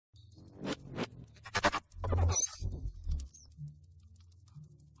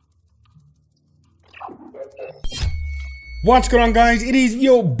What's going on, guys? It is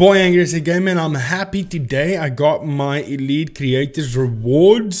your boy Angrysagamer, and I'm happy today. I got my Elite Creators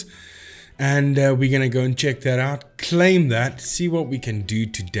rewards, and we're gonna go and check that out, claim that, see what we can do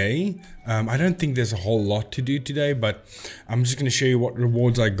today. I don't think there's a whole lot to do today, but I'm just gonna show you what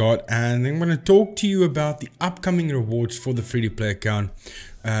rewards I got, and then I'm gonna talk to you about the upcoming rewards for the free-to-play account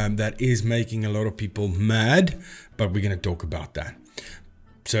that is making a lot of people mad, but we're gonna talk about that.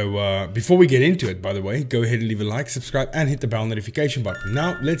 So before we get into it, by the way, go ahead and leave a like, subscribe, and hit the bell notification button.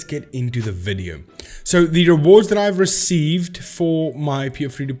 Now let's get into the video. So the rewards that I've received for my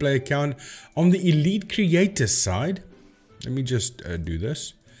pure free-to-play account on the Elite Creators side, let me just do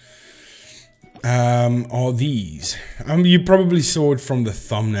this, are these. You probably saw it from the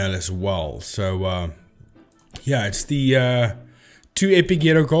thumbnail as well. So yeah, it's the 2 epic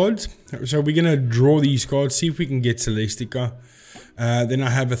hero cards. So we're gonna draw these cards, see if we can get Celestica. Then I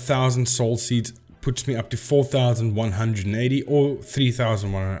have 1,000 soul seeds, puts me up to 4,180 or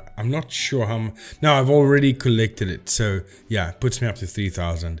 3,100. I'm not sure how. No, I've already collected it, so yeah, it puts me up to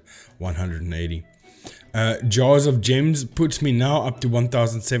 3,180. Jars of gems puts me now up to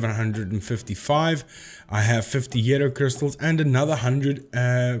 1,755. I have 50 hero crystals and another 100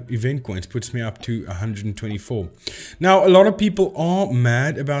 event coins, puts me up to 124. Now, a lot of people are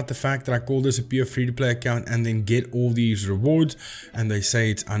mad about the fact that I call this a pure free-to-play account and then get all these rewards, and they say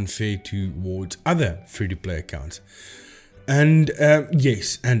it's unfair towards other free-to-play accounts. And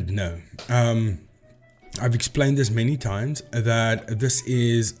yes and no. I've explained this many times that this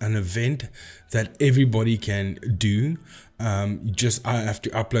is an event that everybody can do. I have to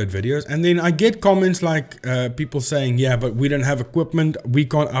upload videos, and then I get comments like people saying, yeah, but we don't have equipment, we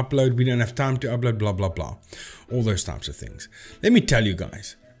can't upload, we don't have time to upload, blah blah blah, all those types of things. Let me tell you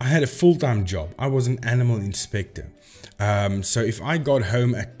guys, I had a full-time job. I was an animal inspector. So if I got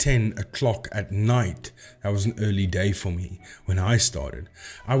home at 10 o'clock at night, that was an early day for me when I started.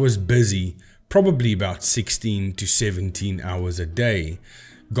 I was busy probably about 16 to 17 hours a day.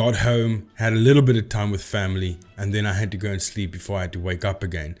 Got home, had a little bit of time with family, and then I had to go and sleep before I had to wake up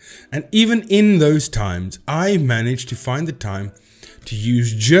again. And even in those times, I managed to find the time to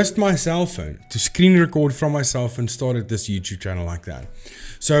use just my cell phone, to screen record from my cell phone, started this YouTube channel like that.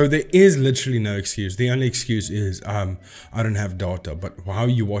 So there is literally no excuse. The only excuse is I don't have data, but how are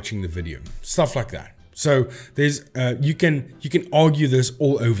you watching the video? Stuff like that. So there's you can argue this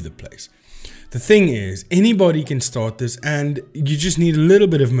all over the place. The thing is, anybody can start this, and you just need a little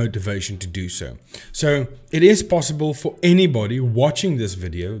bit of motivation to do so. So it is possible for anybody watching this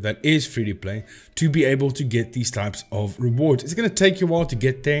video that is free to play to be able to get these types of rewards. It's going to take you a while to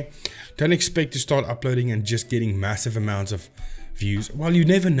get there. Don't expect to start uploading and just getting massive amounts of views. Well, you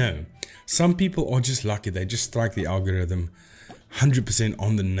never know. Some people are just lucky. They just strike the algorithm 100%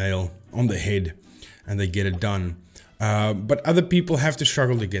 on the nail, on the head, and they get it done. But other people have to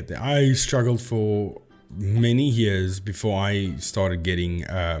struggle to get there. I struggled for many years before I started getting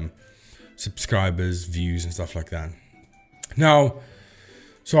subscribers, views, and stuff like that. Now,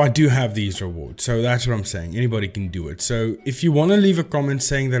 so I do have these rewards. So that's what I'm saying. Anybody can do it. So if you want to leave a comment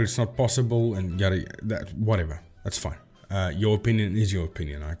saying that it's not possible and yada, that, whatever, that's fine. Your opinion is your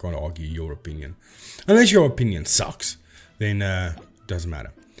opinion. I can't argue your opinion. Unless your opinion sucks, then it doesn't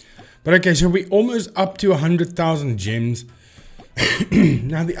matter. But okay, so we're almost up to 100,000 gems.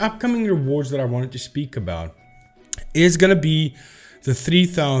 Now, the upcoming rewards that I wanted to speak about is going to be the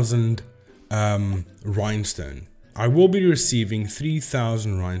 3,000 rhinestone. I will be receiving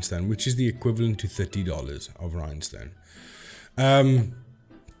 3,000 rhinestone, which is the equivalent to $30 of rhinestone.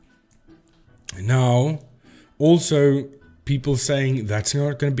 Now, also people saying that's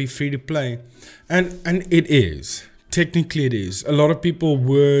not going to be free to play, and it is. Technically, it is. A lot of people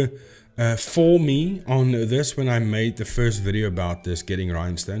were for me on this when I made the first video about this, getting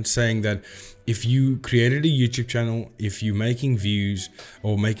rhinestone, saying that if you created a YouTube channel, if you're making views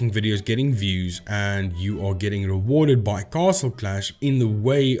or making videos getting views, and you are getting rewarded by Castle Clash in the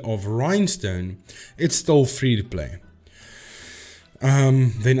way of rhinestone, it's still free to play.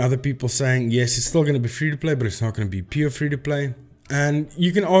 Then other people saying, yes, it's still going to be free to play, but it's not going to be pure free to play. And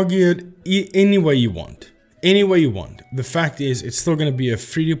you can argue it any way you want. Any way you want. The fact is, it's still going to be a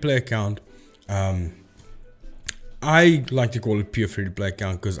free-to-play account. I like to call it pure free-to-play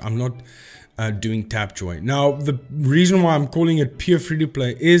account because I'm not doing Tapjoy. Now, the reason why I'm calling it pure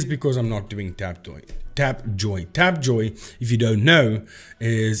free-to-play is because I'm not doing Tapjoy. Tapjoy, if you don't know,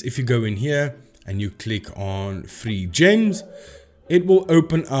 is if you go in here and you click on free gems, it will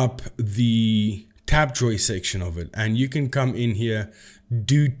open up the Tapjoy section of it, and you can come in here,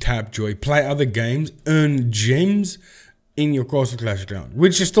 do Tapjoy, play other games, earn gems, in your Castle Clash account,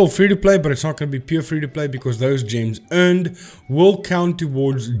 which is still free to play, but it's not going to be pure free to play because those gems earned will count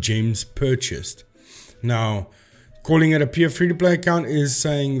towards gems purchased. Now, calling it a pure free to play account is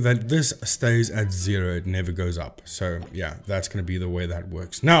saying that this stays at 0, it never goes up. So yeah, that's going to be the way that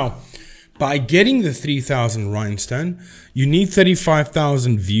works. Now, by getting the 3000 rhinestone, you need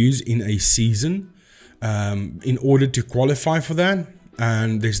 35,000 views in a season in order to qualify for that.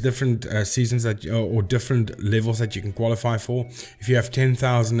 And there's different seasons that or different levels that you can qualify for. If you have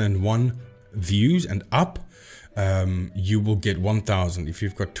 10,001 views and up, you will get 1,000. If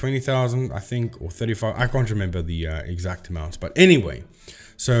you've got 20,000, I think, or 35, I can't remember the exact amounts. But anyway,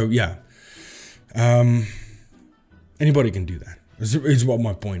 so yeah, anybody can do that. Is what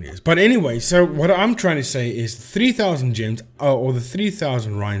my point is. But anyway, so what I'm trying to say is 3,000 gems or the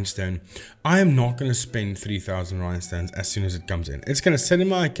 3,000 rhinestone. I am not going to spend 3,000 rhinestones as soon as it comes in. It's going to sit in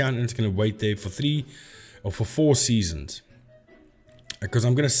my account and it's going to wait there for 3 or for 4 seasons. Because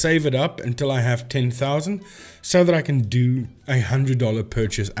I'm going to save it up until I have 10,000 so that I can do a $100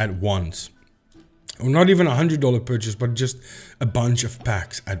 purchase at once. Or not even a $100 purchase, but just a bunch of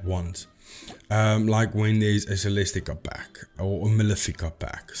packs at once. Like when there's a Celestica pack or a Malefica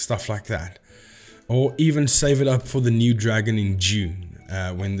pack, stuff like that. Or even save it up for the new dragon in June,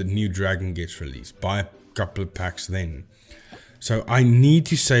 when the new dragon gets released. Buy a couple of packs then. So I need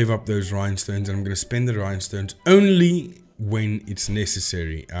to save up those rhinestones, and I'm going to spend the rhinestones only when it's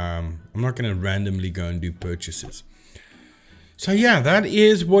necessary. I'm not going to randomly go and do purchases. So yeah, that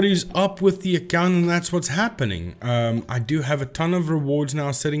is what is up with the account, and that's what's happening. I do have a ton of rewards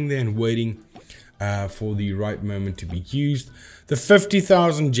now sitting there and waiting for the right moment to be used. The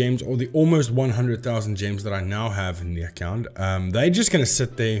 50,000 gems or the almost 100,000 gems that I now have in the account, they're just going to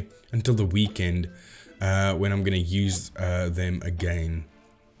sit there until the weekend when I'm going to use them again.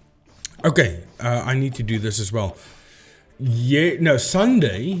 Okay, I need to do this as well. Yeah, no,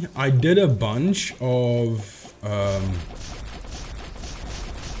 Sunday I did a bunch of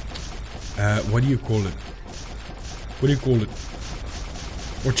what do you call it? What do you call it?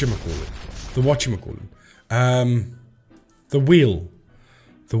 Whatchamacallit? The whatchamacallit? The wheel.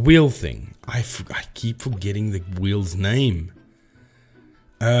 The wheel thing. I keep forgetting the wheel's name.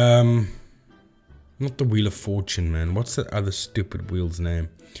 Not the Wheel of Fortune, man. What's that other stupid wheel's name?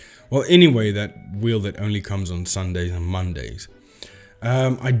 Well, anyway, that wheel that only comes on Sundays and Mondays.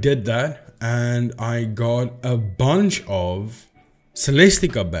 I did that, and I got a bunch of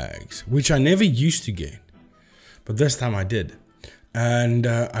Celestica bags, which I never used to get, but this time I did. And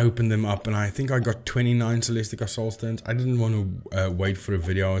I opened them up, and I think I got 29 Celestica Soul Stones. I didn't want to wait for a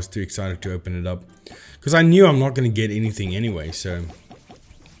video. I was too excited to open it up because I knew I'm not going to get anything anyway, so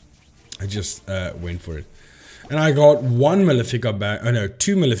I just went for it. And I got one Malefica bag, oh no,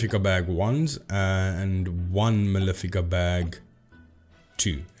 2 Malefica bag 1s and 1 Malefica bag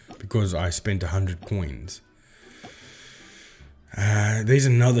 2 because I spent 100 coins. There's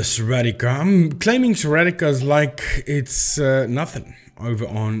another Seratica. I'm claiming Seraticas like it's nothing over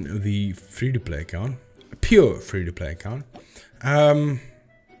on the free-to-play account. A pure free-to-play account. I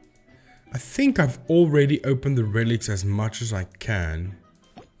think I've already opened the relics as much as I can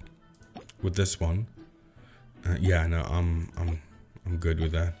with this one. Yeah, no, I'm good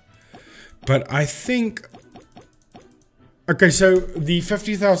with that. But I think... Okay, so the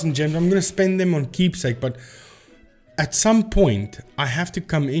 50,000 gems, I'm going to spend them on keepsake, but at some point, I have to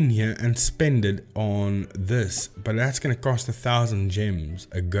come in here and spend it on this, but that's going to cost 1,000 gems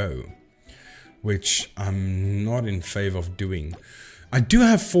a go, which I'm not in favor of doing. I do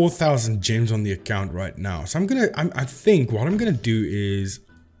have 4,000 gems on the account right now, so I think what I'm going to do is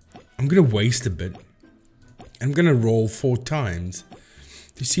I'm going to waste a bit. I'm going to roll 4 times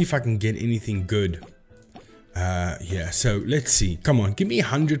to see if I can get anything good. Yeah, so let's see. Come on, give me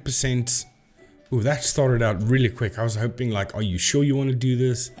 100%. Ooh, that started out really quick. I was hoping like, are you sure you want to do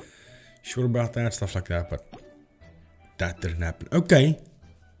this? Sure about that? Stuff like that, but that didn't happen. Okay.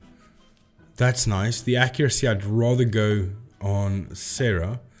 That's nice. The accuracy, I'd rather go on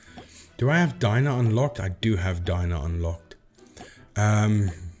Sarah. Do I have Dinah unlocked? I do have Dinah unlocked.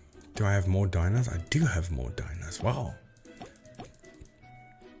 Do I have more Dinahs? I do have more Dinahs. Wow.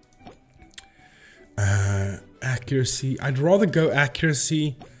 Accuracy. I'd rather go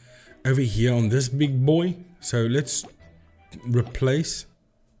accuracy over here on this big boy. So let's replace.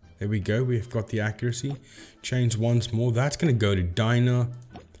 There we go. We've got the accuracy. Change once more. That's going to go to Dinah.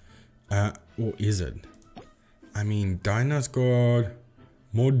 Or is it? I mean, Dinah's got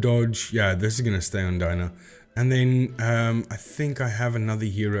more dodge. Yeah, this is going to stay on Dinah. And then I think I have another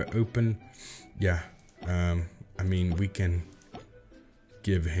hero open. Yeah. I mean, we can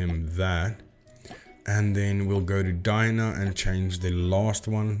give him that. And then we'll go to Dyna and change the last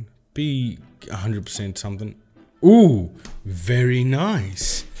one. Be 100% something. Ooh, very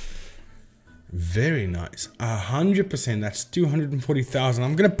nice. Very nice. 100%. That's 240,000.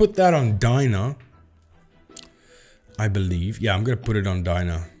 I'm going to put that on Dyna. I believe. Yeah, I'm going to put it on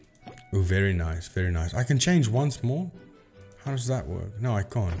Dyna. Oh, very nice. Very nice. I can change once more. How does that work? No, I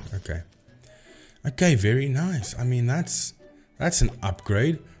can't. Okay. Okay, very nice. I mean, that's an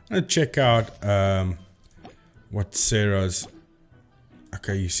upgrade. I'm going to check out what Sarah's...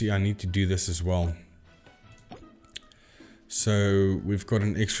 Okay, you see, I need to do this as well. So we've got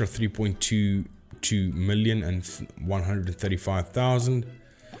an extra 3.22 million and 135,000.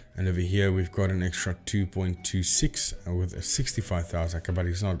 And over here we've got an extra 2.26 with a 65,000. Okay, but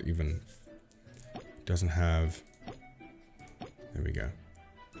it's not even... Doesn't have... There we go.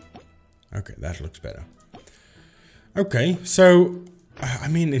 Okay, that looks better. Okay, so... I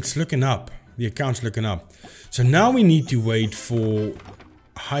mean, it's looking up. The account's looking up. So now we need to wait for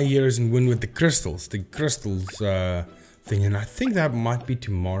high years and win with the crystals. The crystals thing. And I think that might be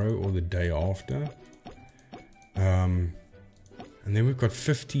tomorrow or the day after. And then we've got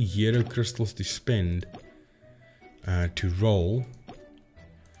 50 Euro crystals to spend to roll.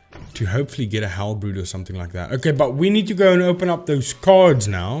 To hopefully get a Hellbrood or something like that. Okay, but we need to go and open up those cards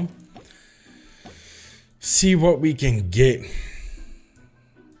now. See what we can get.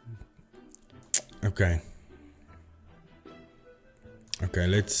 Okay. Okay,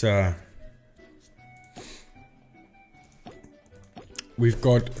 let's we've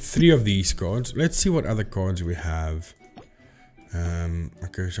got 3 of these cards. Let's see what other cards we have.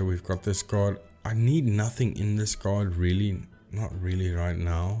 Okay, so we've got this card. I need nothing in this card, really. Not really right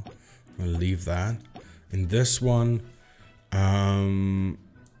now. I'm gonna leave that. In this one, yeah,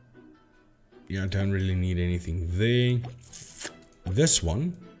 I don't really need anything there. This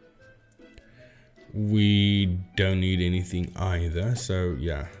one, we don't need anything either, so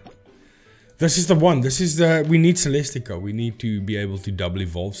yeah. This is the one. This is the... We need Celestica. We need to be able to double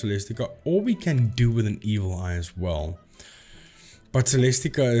evolve Celestica. Or we can do with an Evil Eye as well. But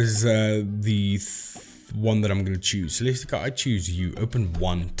Celestica is the one that I'm going to choose. Celestica, I choose you. Open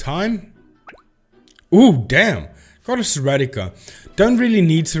 1 time. Ooh, damn. Got a Serratica. Don't really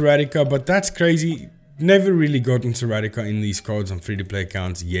need Serratica, but that's crazy. Never really gotten Serratica in these cards on free-to-play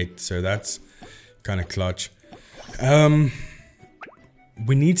accounts yet, so that's... kind of clutch.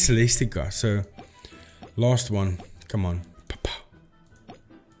 We need Celestica, so last one. Come on. Pa-Pow.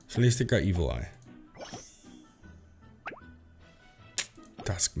 Celestica, Evil Eye.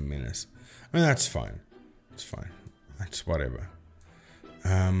 Dusk Menace. I mean, that's fine. It's fine. That's whatever.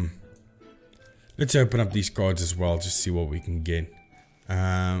 Let's open up these cards as well, just see what we can get.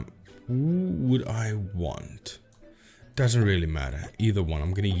 Who would I want? Doesn't really matter. Either one.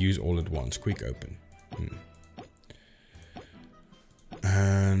 I'm going to use all at once. Quick open.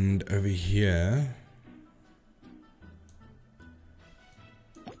 And over here.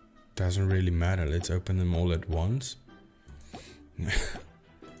 Doesn't really matter. Let's open them all at once.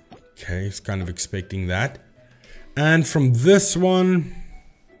 Okay, it's kind of expecting that. And from this one.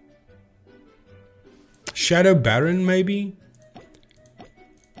 Shadow Baron, maybe?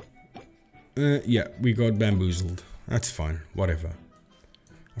 Yeah, we got bamboozled. That's fine, whatever.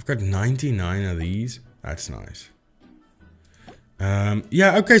 I've got 99 of these. That's nice.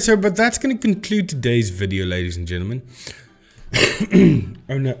 Yeah, okay, so, but that's going to conclude today's video, ladies and gentlemen.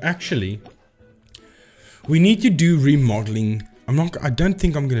 Oh no, actually, we need to do remodeling. I don't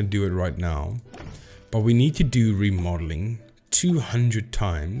think I'm going to do it right now, but we need to do remodeling 200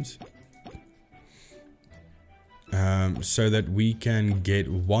 times. So that we can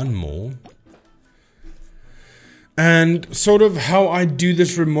get 1 more. And sort of how I do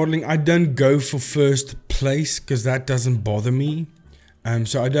this remodeling, I don't go for first place because that doesn't bother me.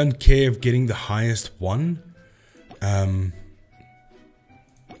 So I don't care of getting the highest one. I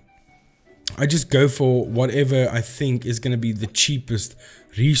just go for whatever I think is going to be the cheapest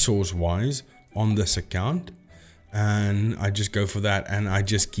resource-wise on this account. And I just go for that and I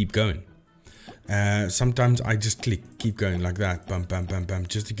just keep going. Sometimes I just keep going like that. Bam, bam, bam, bam,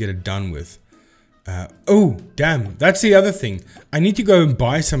 just to get it done with. Oh, damn. That's the other thing. I need to go and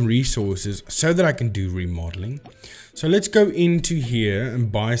buy some resources so that I can do remodeling. So let's go into here and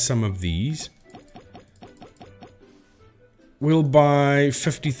buy some of these. We'll buy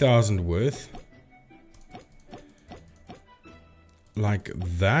 50,000 worth. Like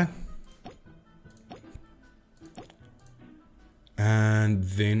that. And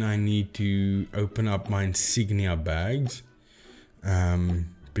then I need to open up my insignia bags.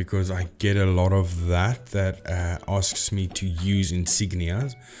 because I get a lot of that asks me to use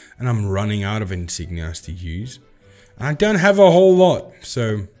insignias, and I'm running out of insignias to use. And I don't have a whole lot,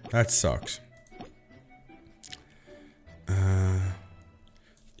 so that sucks.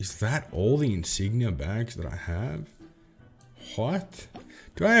 Is that all the insignia bags that I have? What?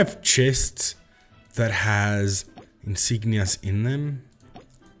 Do I have chests that has insignias in them?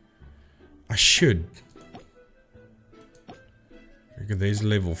 I should. Okay, there's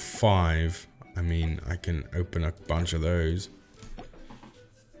level 5. I mean, I can open a bunch of those.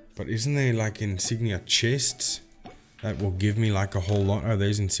 But isn't there like insignia chests that will give me like a whole lot? Oh,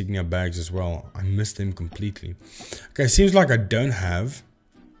 there's insignia bags as well. I missed them completely. Okay, seems like I don't have,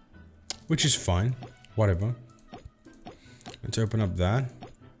 which is fine. Whatever. Let's open up that.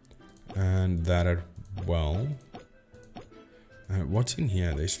 And that as well. What's in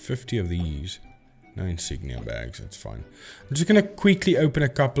here? There's 50 of these. No insignia bags, that's fine. I'm just going to quickly open a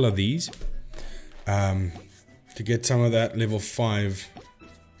couple of these. To get some of that level 5.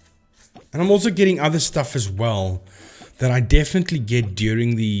 And I'm also getting other stuff as well that I definitely get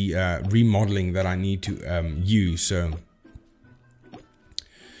during the remodeling that I need to use. So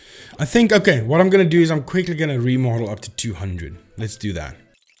I think, okay, what I'm going to do is I'm quickly going to remodel up to 200. Let's do that.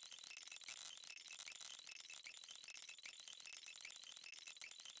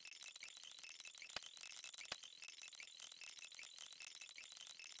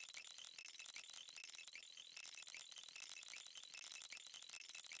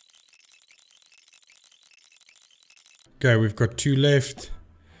 Okay, we've got 2 left.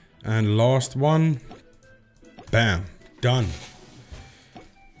 And last one. Bam. Done.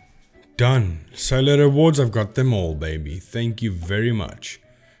 Done. Solo rewards, I've got them all, baby. Thank you very much.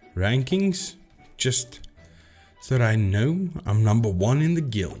 Rankings, just so that I know I'm number 1 in the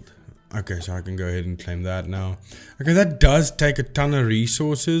guild. Okay, so I can go ahead and claim that now. Okay, that does take a ton of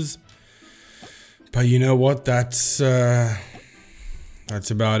resources. But you know what? That's about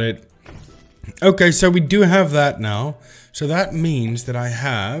it. Okay, so we do have that now. So that means that I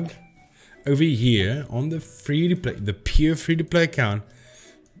have over here on the free-to-play, the pure free-to-play account,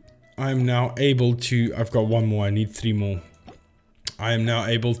 I'm now able to, I've got 1 more, I need 3 more. I am now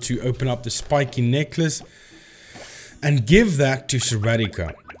able to open up the spiky necklace and give that to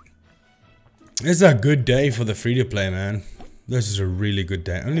Seratica. This is a good day for the free-to-play, man. This is a really good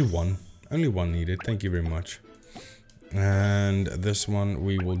day. Only one needed. Thank you very much. And this one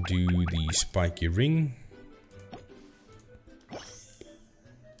we will do the spiky ring.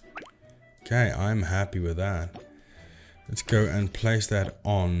 Okay, I'm happy with that. Let's go and place that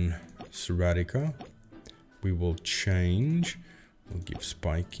on Seratica. We will change. We'll give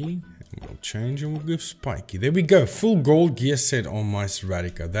spiky. And we'll change and we'll give spiky. There we go. Full gold gear set on my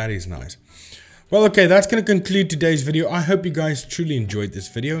Seratica. That is nice. Well, okay, that's going to conclude today's video. I hope you guys truly enjoyed this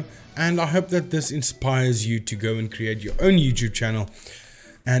video. And I hope that this inspires you to go and create your own YouTube channel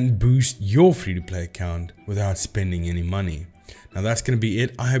and boost your free-to-play account without spending any money. Now that's going to be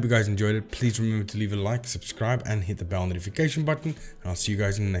it. I hope you guys enjoyed it. Please remember to leave a like, subscribe, and hit the bell notification button. And I'll see you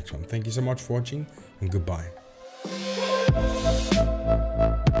guys in the next one. Thank you so much for watching, and goodbye.